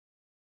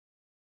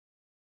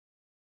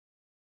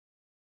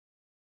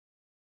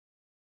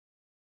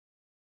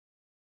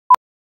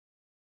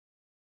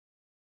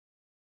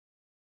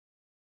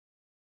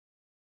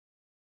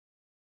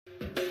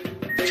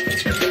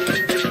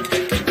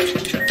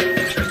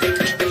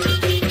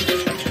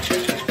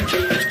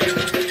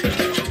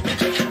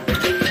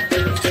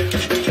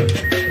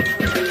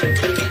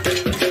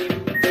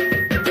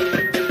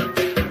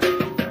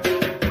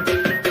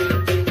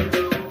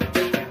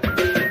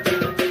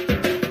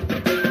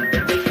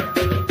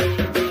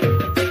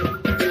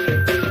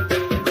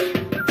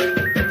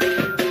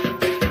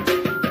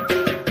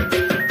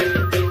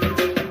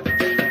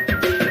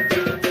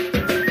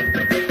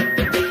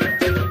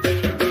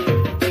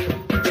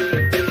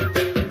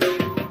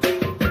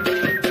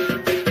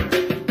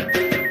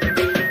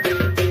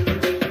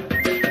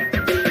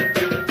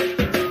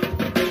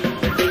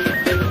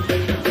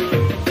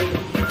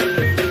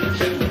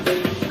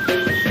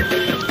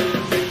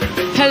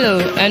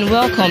and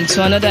welcome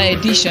to another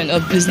edition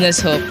of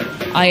Business Hub.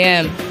 I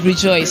am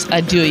Rejoice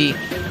Adeoye.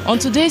 On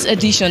today's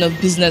edition of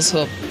Business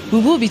Hub, we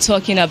will be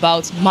talking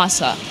about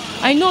masa.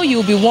 I know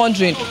you'll be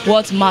wondering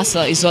what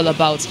masa is all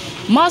about.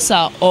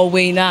 Masa or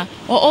waina,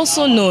 or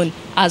also known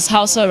as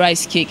Hausa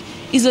rice cake,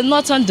 is a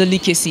northern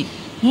delicacy,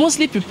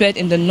 mostly prepared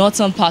in the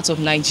northern part of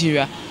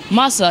Nigeria.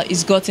 Masa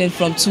is gotten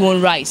from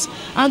tuwon rice,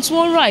 and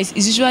tuwon rice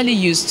is usually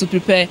used to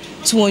prepare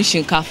tuwon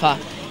shinkafa.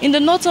 In the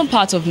northern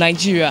part of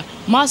Nigeria,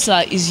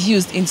 masa is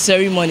used in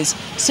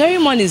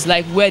ceremonies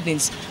like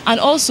weddings, and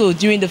also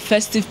during the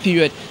festive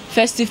periods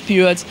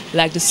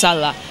like the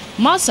Salah.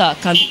 Masa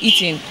can be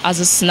eaten as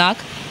a snack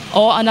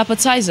or an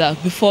appetizer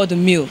before the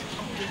meal.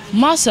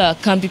 Masa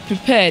can be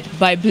prepared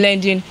by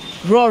blending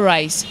raw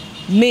rice,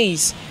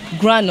 maize,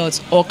 groundnut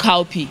or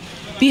cowpea.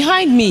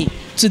 Behind me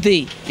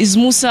today is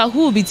Musa, who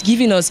will be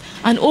giving us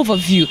an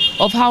overview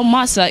of how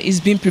masa is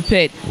being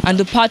prepared and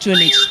the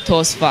patronage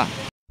thus far.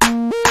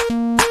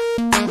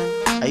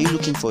 Are you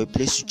looking for a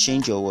place to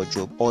change your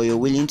wardrobe, or you're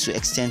willing to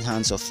extend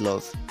hands of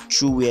love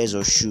through wares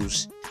or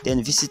shoes?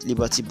 Then visit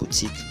Liberty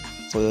Boutique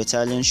for your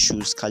Italian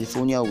shoes,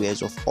 California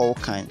wares of all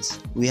kinds.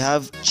 We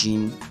have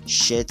jeans,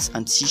 shirts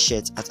and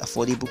t-shirts at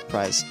affordable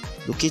price.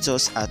 Locate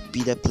us at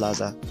Bida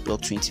Plaza,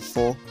 Block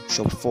 24,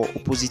 Shop 4,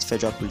 opposite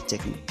Federal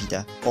Polytechnic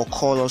Bida, or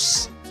call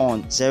us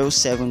on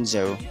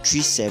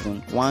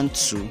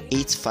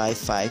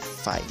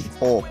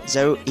 070-3712-8555 or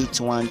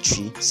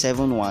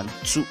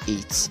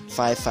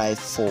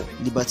 0813-7128-554.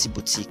 Liberty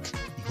Boutique,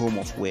 the home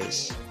of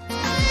wares.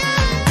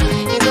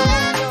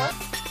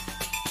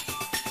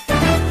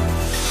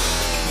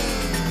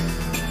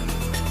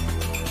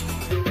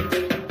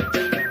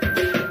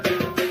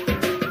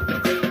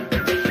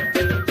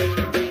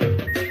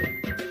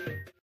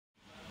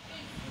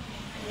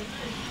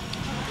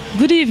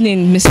 Good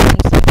evening, Mr.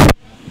 Musa.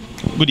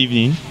 Good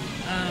evening.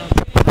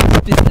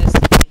 Business.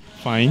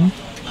 Fine.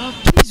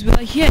 Please, we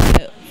are here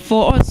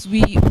for us.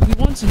 We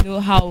want to know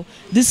how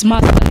this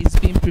masa is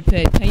being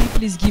prepared. Can you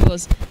please give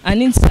us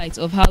an insight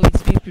of how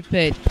it's being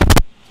prepared?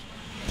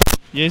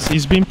 Yes,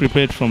 it's being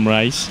prepared from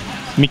rice,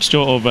 mixture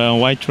of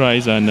white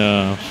rice and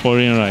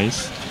foreign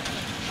rice.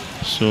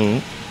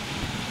 So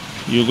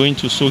you're going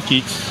to soak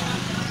it.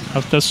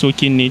 After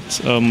soaking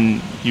it,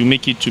 you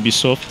make it to be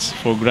soft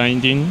for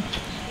grinding.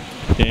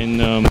 Then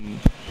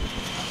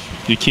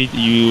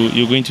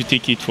you're going to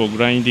take it for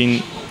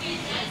grinding.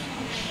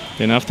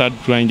 Then after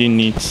grinding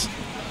it,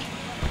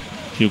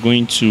 you're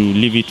going to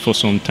leave it for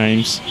some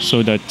time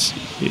so that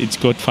it's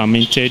got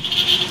fermented.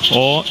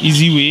 Or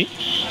easy way,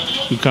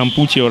 you can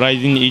put your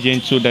rising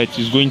agent so that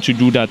it's going to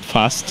do that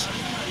fast.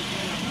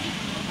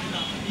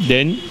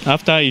 Then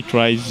after it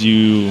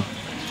rises,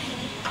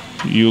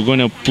 you're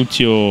gonna put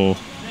your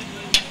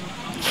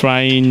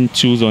frying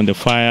tools on the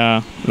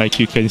fire, like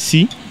you can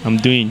see I'm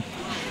doing.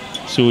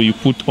 So you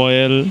put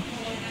oil,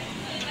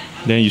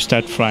 then you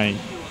start frying.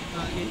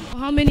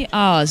 How many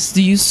hours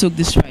do you soak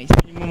this rice?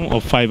 Minimum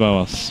of 5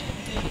 hours.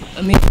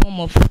 A minimum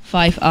of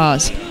 5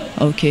 hours.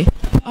 Okay.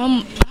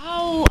 How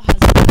has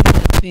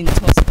it been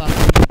thus far?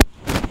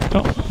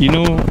 Oh, you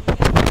know,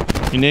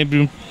 in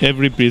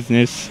every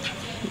business,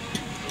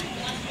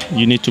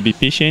 you need to be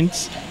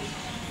patient.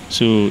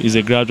 So it's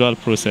a gradual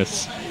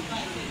process.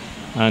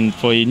 And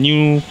for a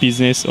new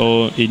business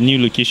or a new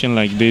location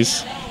like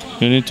this,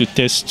 you need to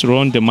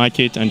run the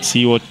market and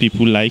see what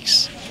people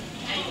likes,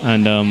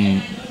 and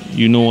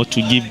you know what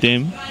to give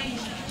them.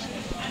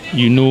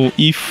 You know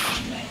if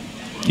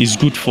it's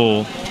good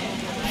for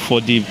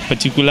the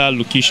particular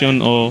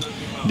location, or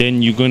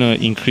then you're gonna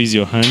increase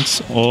your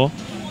hands, or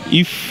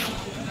if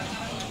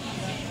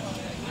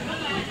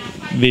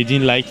they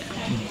didn't like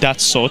that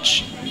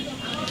such.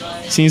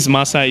 Since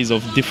masa is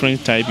of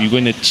different type, you're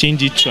going to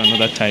change it to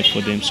another type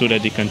for them so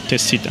that they can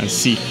test it and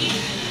see.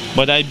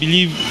 But I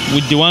believe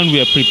with the one we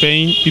are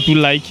preparing, people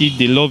like it,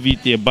 they love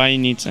it, they're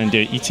buying it and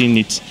they're eating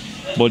it.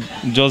 But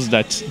just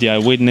that their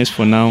awareness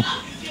for now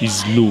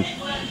is low.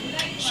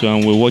 So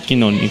and we're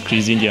working on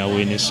increasing the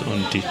awareness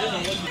on it.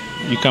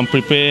 You can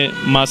prepare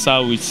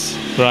masa with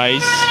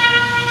rice.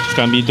 It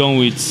can be done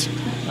with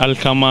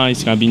alkama,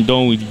 it can be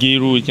done with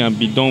gero, it can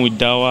be done with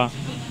dawa,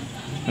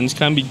 and it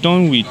can be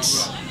done with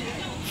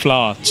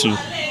flour too.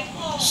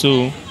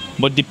 So,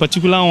 but the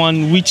particular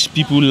one which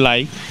people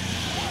like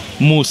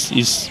most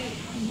is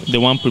the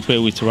one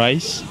prepared with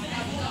rice,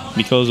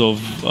 because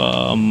of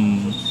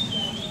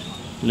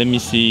let me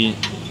see,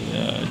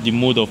 the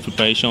mode of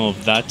preparation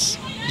of that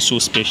is so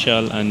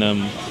special, and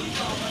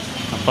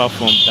apart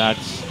from that,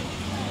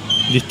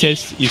 the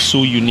taste is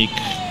so unique.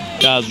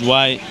 That's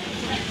why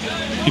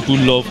people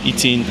love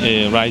eating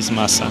rice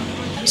masa.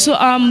 So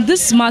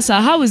this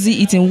masa, how is it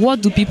eaten?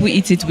 What do people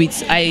eat it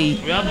with? We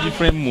have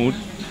different mood.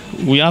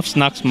 We have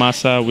snacks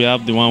masa, we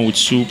have the one with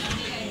soup,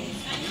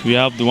 we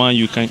have the one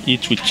you can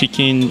eat with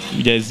chicken,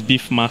 there's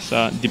beef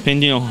masa.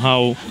 Depending on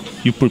how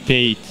you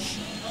prepare it,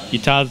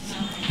 it has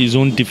its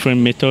own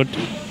different method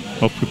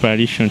of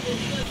preparation.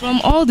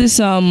 From all these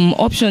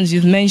options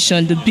you've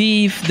mentioned, the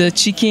beef, the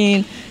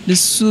chicken, the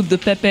soup, the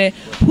pepper,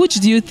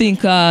 which do you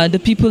think the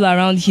people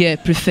around here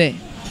prefer?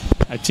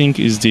 I think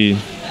is the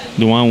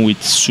one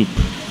with soup.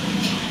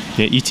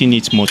 They're eating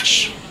it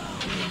much.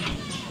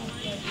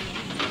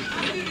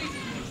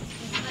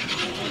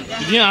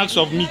 You didn't ask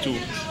of me too.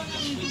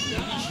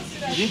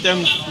 You didn't tell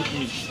me to cook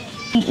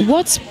meat.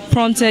 What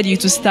prompted you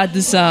to start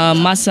this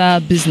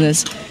masa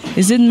business?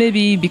 Is it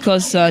maybe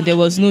because there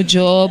was no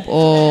job,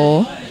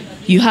 or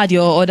you had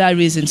your other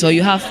reasons, or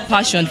you have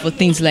passion for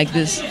things like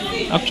this?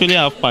 Actually,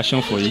 I have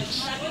passion for it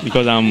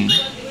because I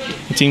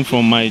think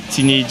from my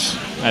teenage,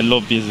 I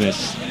love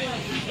business.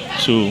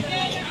 So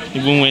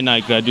even when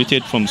I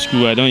graduated from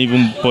school, I don't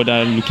even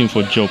bother looking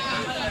for a job.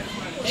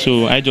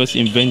 So I just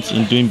invent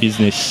in doing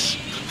business.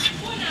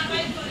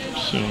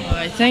 So. All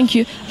right, thank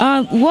you.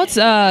 What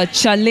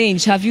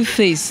challenge have you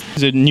faced?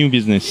 It's a new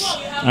business,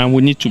 and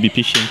we need to be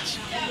patient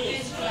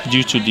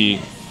due to the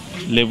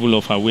level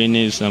of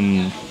awareness.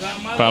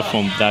 Apart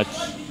from that,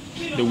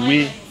 the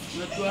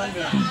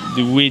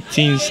way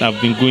things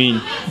have been going,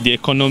 the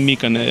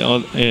economic and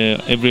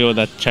every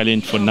other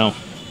challenge for now.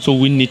 So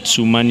we need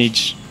to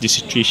manage the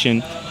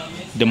situation.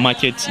 The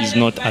market is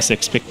not as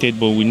expected,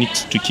 but we need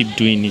to keep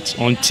doing it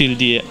until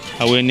the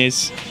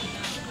awareness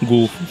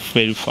go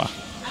very far.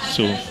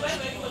 So,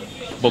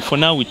 but for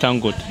now, we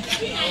thank God.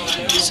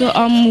 So,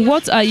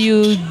 what are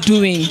you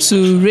doing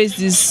to raise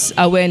this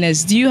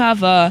awareness? Do you have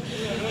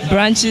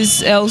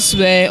branches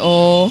elsewhere,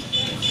 or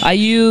are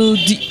you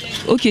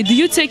do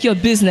you take your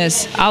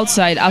business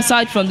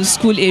outside from the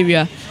school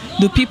area?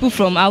 Do people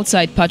from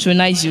outside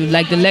patronize you,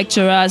 like the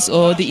lecturers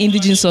or the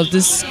indigenes of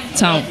this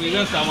town?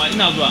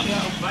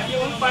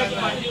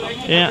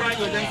 Yeah,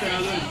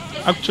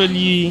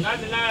 actually,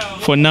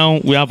 for now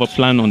we have a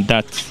plan on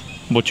that,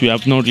 but we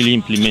have not really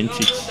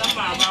implemented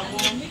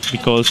it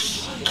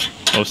because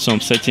of some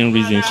certain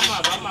reasons.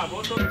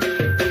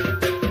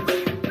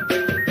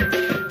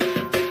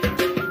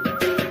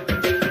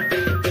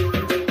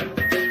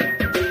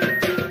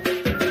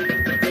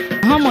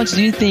 How much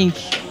do you think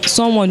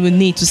someone will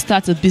need to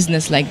start a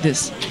business like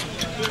this?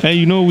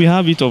 You know, we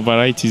have it of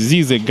varieties.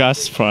 This is a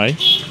gas fry,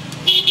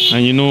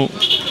 and you know,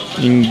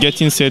 in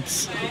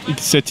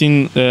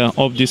setting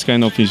up this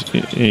kind of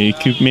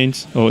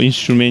equipment or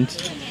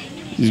instrument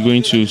is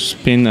going to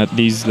spend at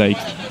least like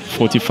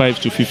 45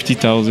 to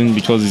 50,000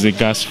 because it's a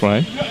gas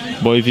fry.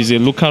 But if it's a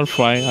local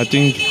fry, I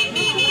think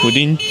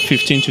within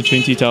 15 to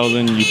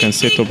 20,000 you can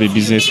set up a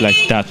business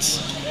like that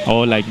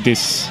or like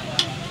this.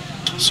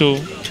 So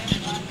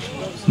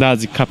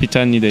that's the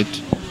capital needed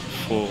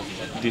for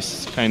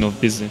this kind of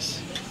business.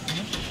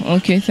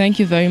 Okay, thank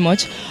you very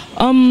much.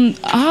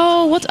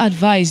 What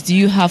advice do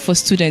you have for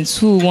students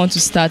who want to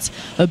start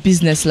a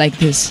business like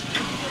this?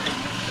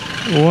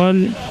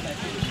 Well,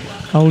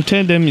 I will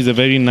tell them it's a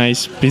very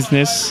nice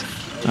business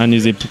and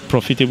it's a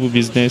profitable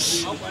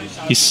business.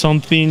 It's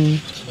something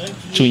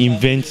to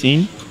invent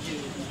in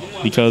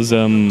because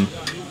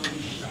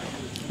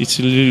it's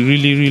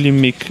really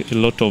make a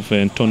lot of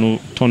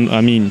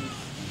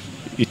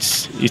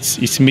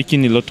it's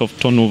making a lot of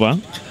turnover,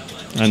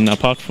 and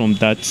apart from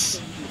that,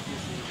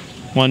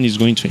 one is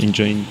going to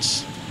enjoy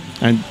it,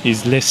 and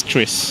it's less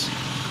stress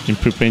in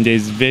preparing. There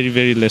is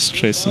very less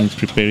stress in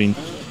preparing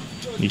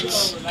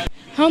it.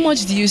 How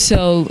much do you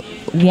sell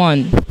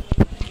one?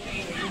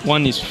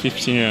 One is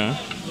 15 naira.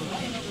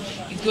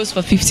 It goes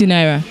for 15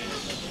 naira.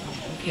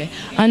 Okay.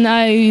 And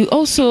I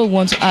also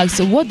want to ask,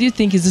 so what do you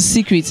think is the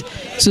secret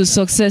to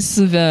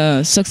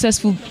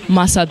successful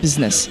masa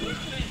business?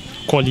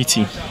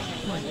 Quality.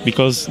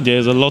 Because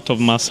there's a lot of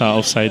masa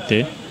outside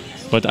there,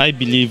 but I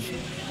believe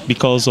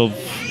because of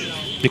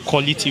the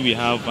quality we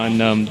have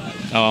and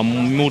our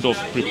mode of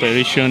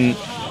preparation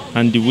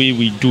and the way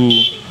we do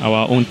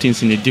our own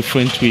things in a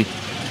different way,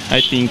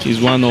 I think is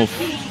one of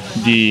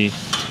the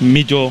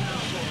major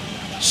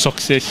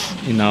success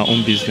in our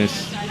own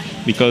business,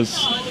 because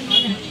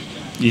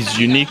it's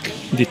unique,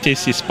 the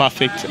taste is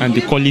perfect, and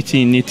the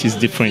quality in it is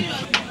different.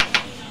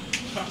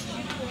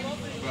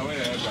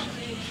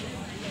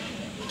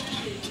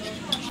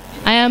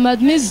 I am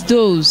amidst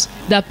those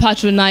that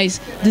patronize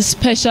this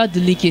special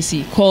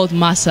delicacy called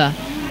masa.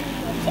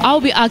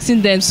 I'll be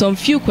asking them some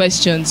few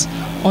questions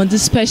on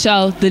this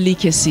special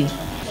delicacy.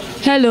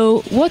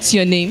 Hello, what's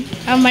your name?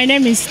 My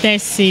name is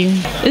Tessie.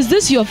 Is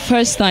this your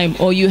first time,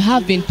 or you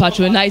have been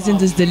patronizing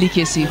this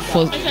delicacy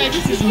for?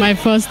 This is my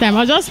first time.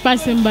 I was just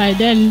passing by,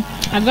 then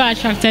I got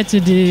attracted to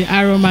the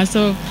aroma,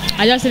 so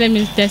I just said let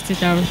me test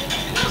it out.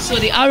 So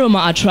the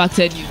aroma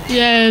attracted you?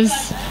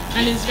 Yes,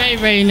 and it's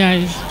very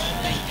nice.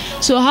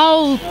 So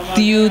how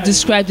do you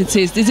describe the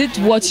taste? Is it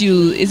what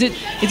you,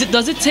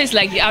 does it taste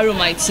like the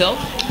aroma itself?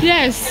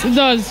 Yes, it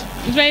does.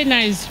 It's very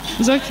nice.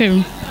 It's okay.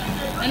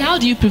 And how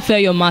do you prefer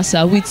your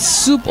masa, with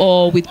soup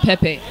or with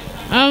pepper?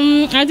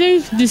 I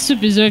think the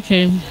soup is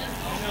okay.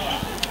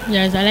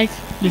 Yes, I like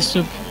the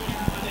soup.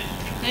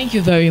 Thank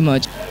you very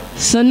much.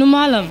 Sannu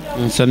Malam.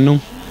 Sannu.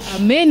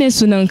 Mene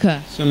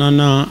sunanka?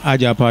 Sunana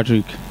Aja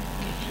Patrick.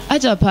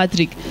 Aja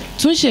Patrick,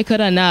 tun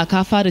shekara na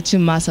ka fara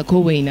cin masa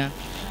ko waina?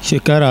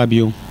 Shekara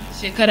biyu.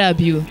 Shekara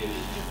biyu.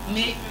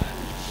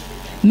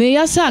 Me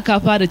yasa ka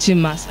fara cin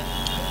masa?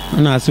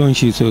 ina son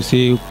shi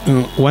sosai.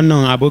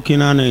 Wannan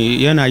abokina ne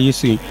yana yi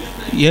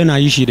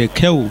shi da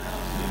kyau.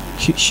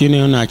 Shi ne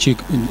yana ci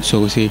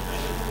sosai.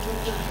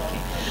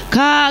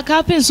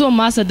 Ka fin so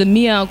masa da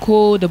miya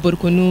ko da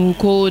barkono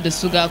ko da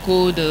suga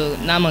ko da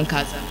naman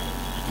kaza?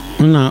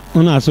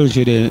 Ina son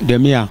shi da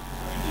miya.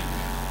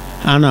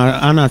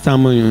 Ana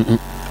samun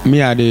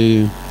miya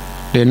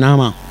da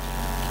nama.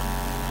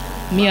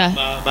 Miya?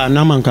 Ba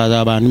naman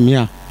kaza ba,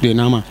 miya da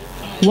nama.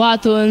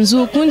 Wato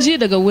yanzu kun ji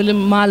daga wurin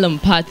Malam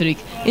Patrick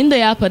inda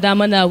ya fada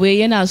mana wai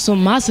yana son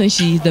masan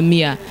shi da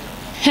miya.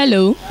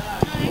 Hello.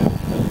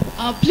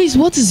 Please,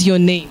 what is your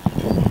name?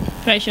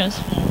 Precious.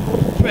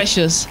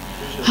 Precious.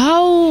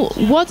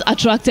 What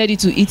attracted you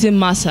to eating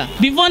masa?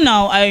 Before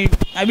now, I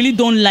really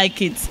don't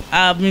like it.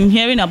 I've been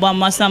hearing about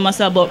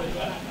masa, but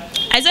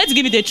I decided to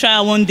give it a try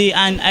one day,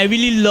 and I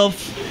really love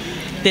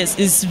this.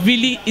 It's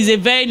a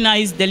very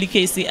nice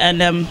delicacy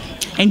and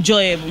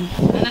enjoyable.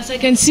 And as I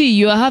can see,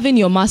 you are having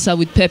your masa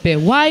with pepper.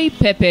 Why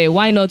pepper?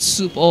 Why not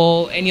soup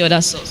or any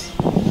other sauce?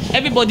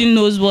 Everybody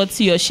knows what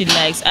he or she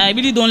likes. I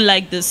really don't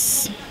like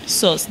this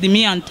sauce, the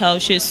miya and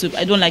taushe soup.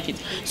 I don't like it.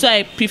 So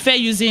I prefer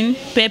using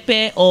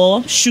pepper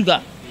or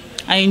sugar.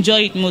 I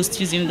enjoy it most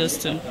using those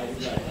two.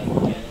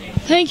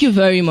 Thank you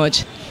very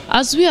much.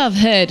 As we have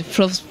heard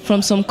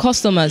from some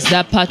customers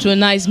that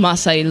patronize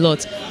masa a lot,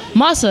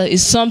 masa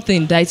is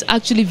something that is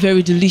actually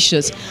very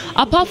delicious.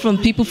 Apart from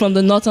people from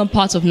the northern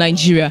part of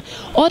Nigeria,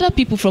 other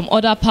people from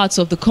other parts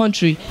of the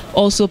country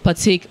also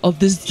partake of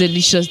this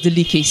delicious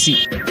delicacy.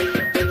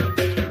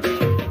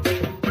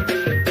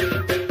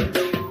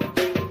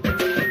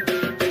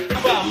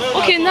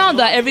 Okay, now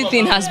that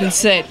everything has been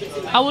said,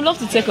 I would love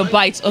to take a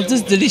bite of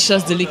this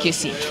delicious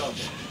delicacy.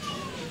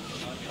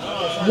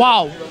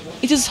 Wow,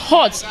 it is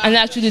hot and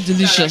actually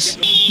delicious.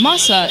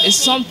 Masa is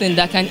something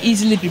that can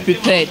easily be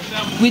prepared.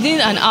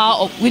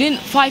 Within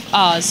 5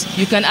 hours,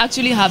 you can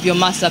actually have your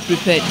masa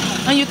prepared.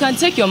 And you can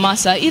take your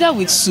masa either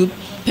with soup,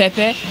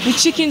 pepper, with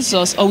chicken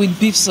sauce or with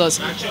beef sauce.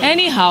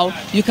 Anyhow,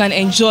 you can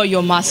enjoy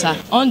your masa.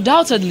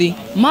 Undoubtedly,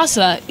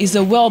 masa is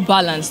a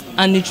well-balanced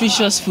and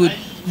nutritious food,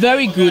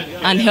 very good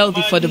and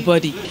healthy for the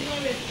body.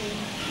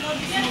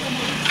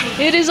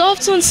 It is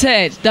often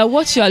said that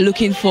what you are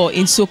looking for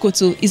in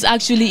Sokoto is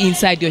actually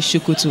inside your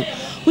Shokoto.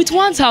 With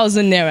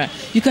 1,000 naira,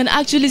 you can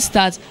actually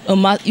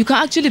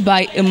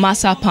buy a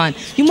masa pan.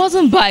 You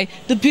mustn't buy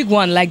the big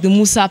one like the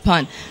Musa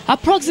pan.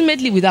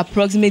 With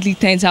approximately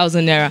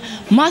 10,000 naira,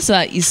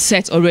 masa is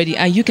set already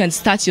and you can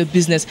start your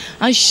business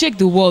and shake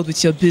the world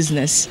with your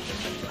business.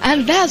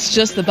 And that's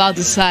just about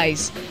the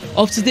size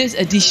of today's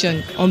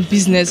edition on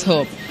Business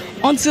Hub.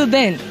 Until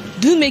then,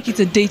 do make it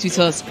a date with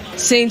us,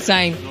 same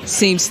time,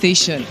 same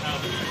station.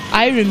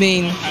 I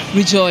remain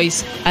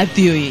Rejoice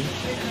Adioye.